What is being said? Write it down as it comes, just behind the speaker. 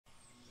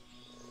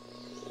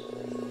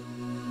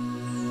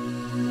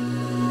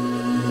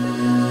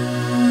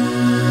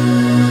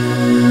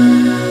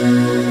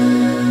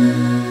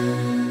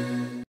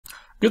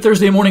Good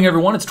Thursday morning,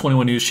 everyone. It's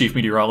 21 News Chief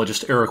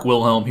Meteorologist Eric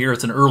Wilhelm here.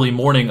 It's an early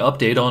morning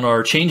update on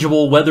our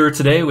changeable weather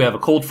today. We have a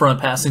cold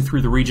front passing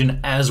through the region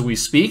as we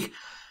speak.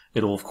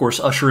 It'll, of course,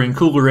 usher in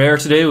cooler air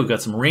today. We've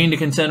got some rain to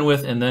contend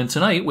with, and then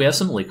tonight we have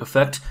some lake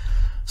effect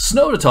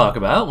snow to talk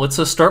about.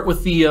 Let's start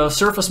with the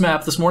surface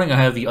map this morning.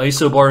 I have the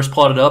isobars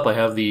plotted up. I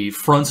have the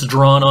fronts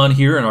drawn on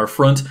here, and our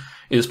front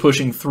is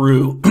pushing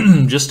through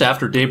just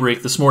after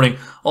daybreak this morning.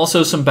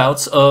 Also, some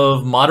bouts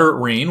of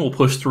moderate rain will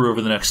push through over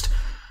the next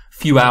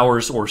few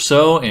hours or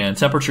so, and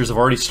temperatures have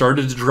already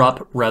started to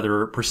drop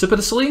rather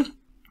precipitously,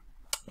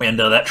 and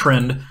that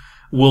trend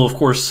will, of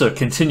course,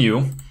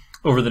 continue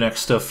over the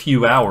next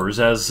few hours.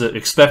 As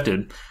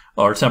expected,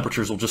 our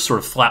temperatures will just sort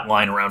of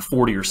flatline around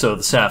 40 or so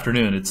this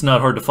afternoon. It's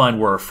not hard to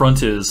find where our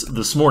front is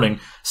this morning.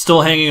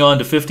 Still hanging on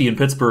to 50 in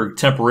Pittsburgh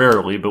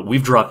temporarily, but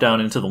we've dropped down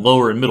into the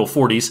lower and middle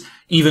 40s.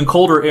 Even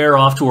colder air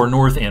off to our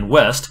north and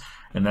west,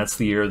 and that's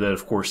the air that,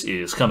 of course,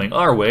 is coming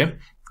our way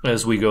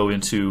as we go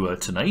into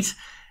tonight.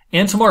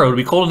 And tomorrow, it'll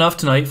be cold enough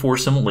tonight for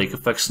some lake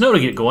effect snow to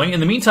get going.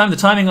 In the meantime, the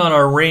timing on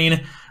our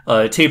rain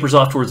tapers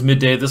off towards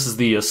midday. This is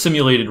the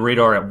simulated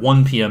radar at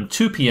 1 p.m.,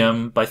 2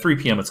 p.m. By 3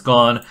 p.m., it's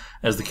gone.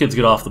 As the kids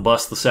get off the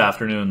bus this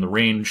afternoon, the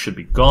rain should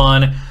be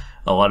gone.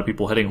 A lot of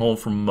people heading home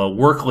from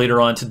work later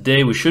on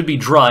today. We should be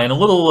dry, and a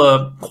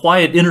little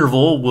quiet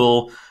interval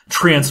will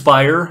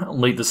transpire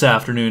late this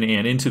afternoon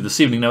and into this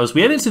evening. Now, as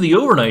we head into the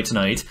overnight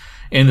tonight,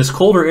 and this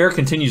colder air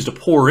continues to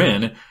pour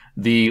in,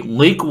 the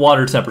lake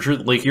water temperature,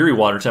 the Lake Erie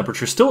water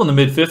temperature, is still in the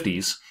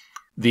mid-50s.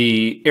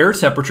 The air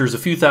temperatures a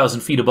few thousand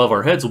feet above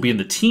our heads will be in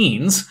the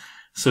teens,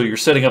 so you're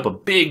setting up a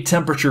big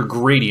temperature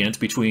gradient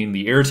between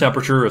the air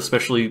temperature,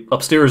 especially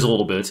upstairs a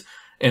little bit,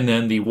 and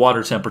then the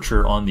water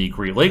temperature on the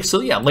Great Lakes. So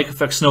yeah, lake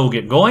effect snow will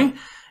get going.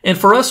 And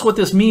for us, what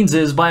this means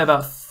is by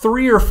about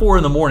 3 or 4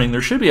 in the morning,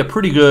 there should be a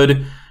pretty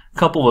good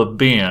couple of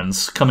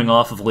bands coming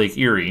off of Lake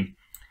Erie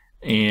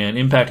and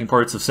impacting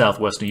parts of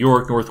southwest New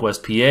York,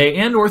 northwest PA,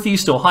 and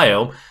northeast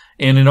Ohio.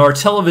 And in our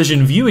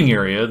television viewing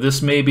area,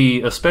 this may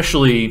be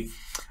especially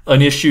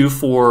an issue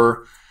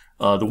for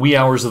the wee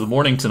hours of the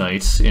morning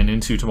tonight and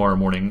into tomorrow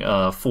morning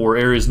for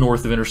areas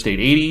north of Interstate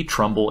 80,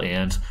 Trumbull,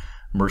 and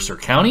Mercer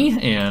County.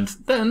 And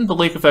then the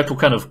lake effect will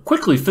kind of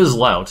quickly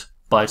fizzle out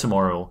by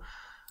tomorrow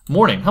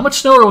morning. How much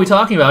snow are we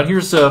talking about?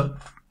 Here's I'll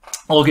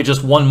look at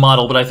just one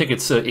model, but I think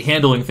it's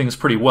handling things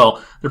pretty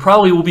well. There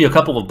probably will be a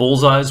couple of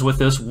bullseyes with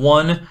this.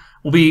 One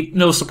will be,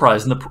 no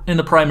surprise, in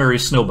the primary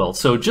snow belt.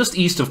 So just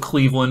east of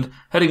Cleveland,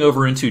 heading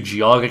over into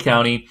Geauga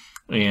County,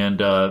 and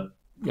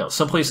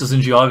some places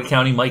in Geauga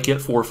County might get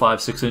 4,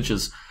 5, 6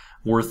 inches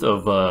worth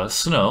of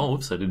snow.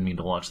 Oops, I didn't mean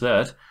to launch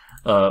that.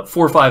 4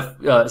 or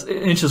 5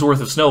 inches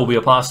worth of snow will be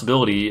a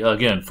possibility,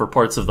 again, for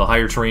parts of the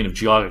higher terrain of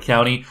Geauga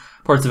County,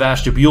 parts of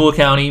Ashtabula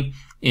County,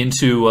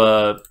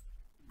 into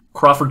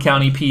Crawford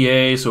County,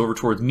 PA, so over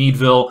towards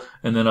Meadville,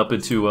 and then up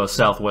into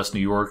southwest New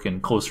York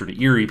and closer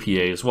to Erie,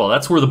 PA as well.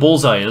 That's where the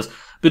bullseye is.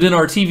 But in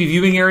our TV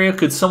viewing area,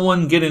 could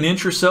someone get an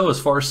inch or so as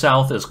far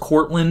south as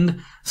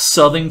Cortland,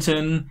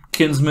 Southington,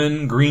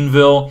 Kinsman,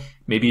 Greenville,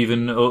 maybe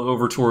even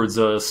over towards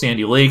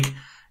Sandy Lake,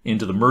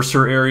 into the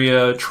Mercer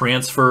area,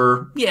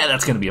 transfer? Yeah,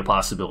 that's going to be a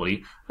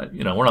possibility.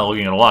 We're not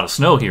looking at a lot of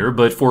snow here,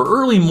 but for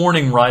early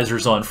morning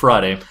risers on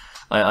Friday,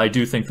 I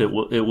do think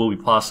that it will be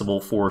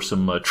possible for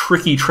some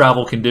tricky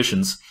travel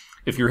conditions.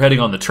 If you're heading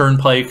on the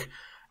Turnpike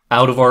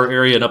out of our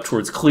area and up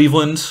towards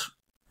Cleveland,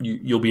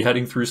 you'll be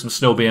heading through some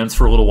snow bands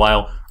for a little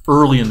while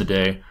early in the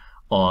day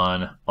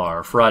on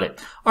our Friday.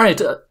 All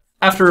right,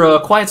 after a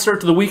quiet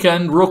start to the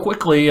weekend, real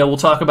quickly, we'll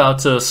talk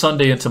about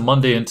Sunday into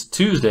Monday into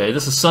Tuesday.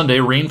 This is Sunday,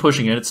 rain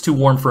pushing in. It's too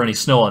warm for any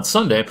snow on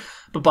Sunday.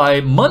 But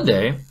by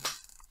Monday,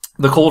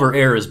 the colder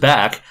air is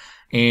back.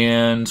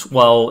 And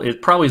while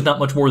it probably is not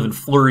much more than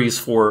flurries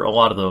for a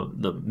lot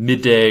of the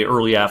midday,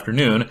 early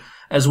afternoon,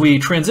 as we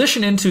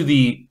transition into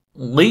the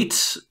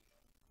late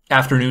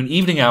afternoon,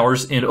 evening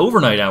hours, and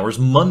overnight hours,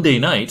 Monday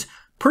night,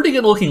 pretty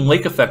good looking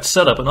lake effect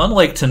setup. And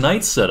unlike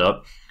tonight's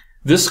setup,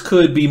 this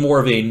could be more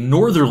of a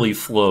northerly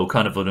flow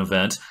kind of an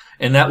event,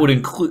 and that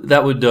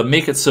would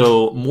make it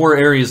so more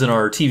areas in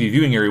our TV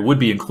viewing area would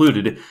be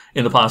included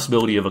in the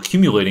possibility of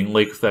accumulating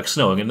lake effect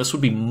snow. And this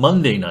would be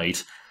Monday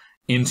night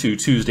into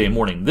Tuesday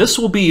morning. This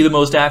will be the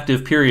most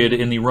active period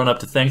in the run-up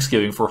to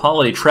Thanksgiving for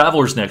holiday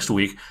travelers next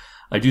week.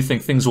 I do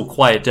think things will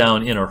quiet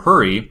down in a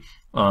hurry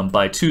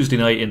by Tuesday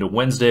night into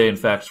Wednesday. In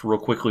fact, real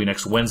quickly,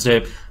 next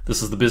Wednesday,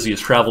 this is the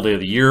busiest travel day of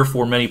the year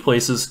for many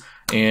places,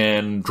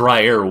 and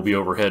dry air will be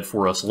overhead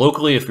for us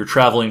locally. If you're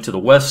traveling to the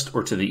west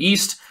or to the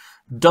east,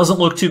 doesn't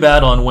look too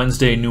bad on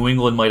Wednesday. New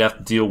England might have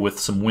to deal with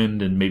some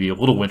wind and maybe a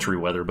little wintry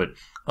weather, but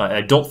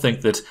I don't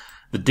think that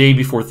the day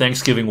before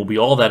Thanksgiving will be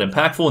all that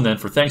impactful. And then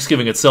for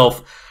Thanksgiving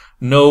itself,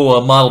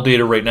 no model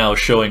data right now is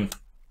showing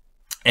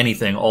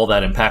anything all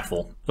that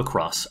impactful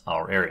across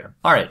our area.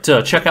 All right,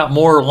 check out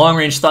more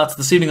long-range thoughts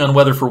this evening on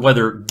weather for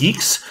Weather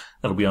Geeks.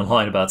 That'll be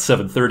online about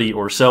 7:30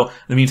 or so. In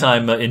the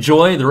meantime,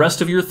 enjoy the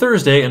rest of your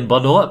Thursday and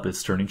bundle up.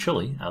 It's turning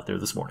chilly out there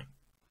this morning.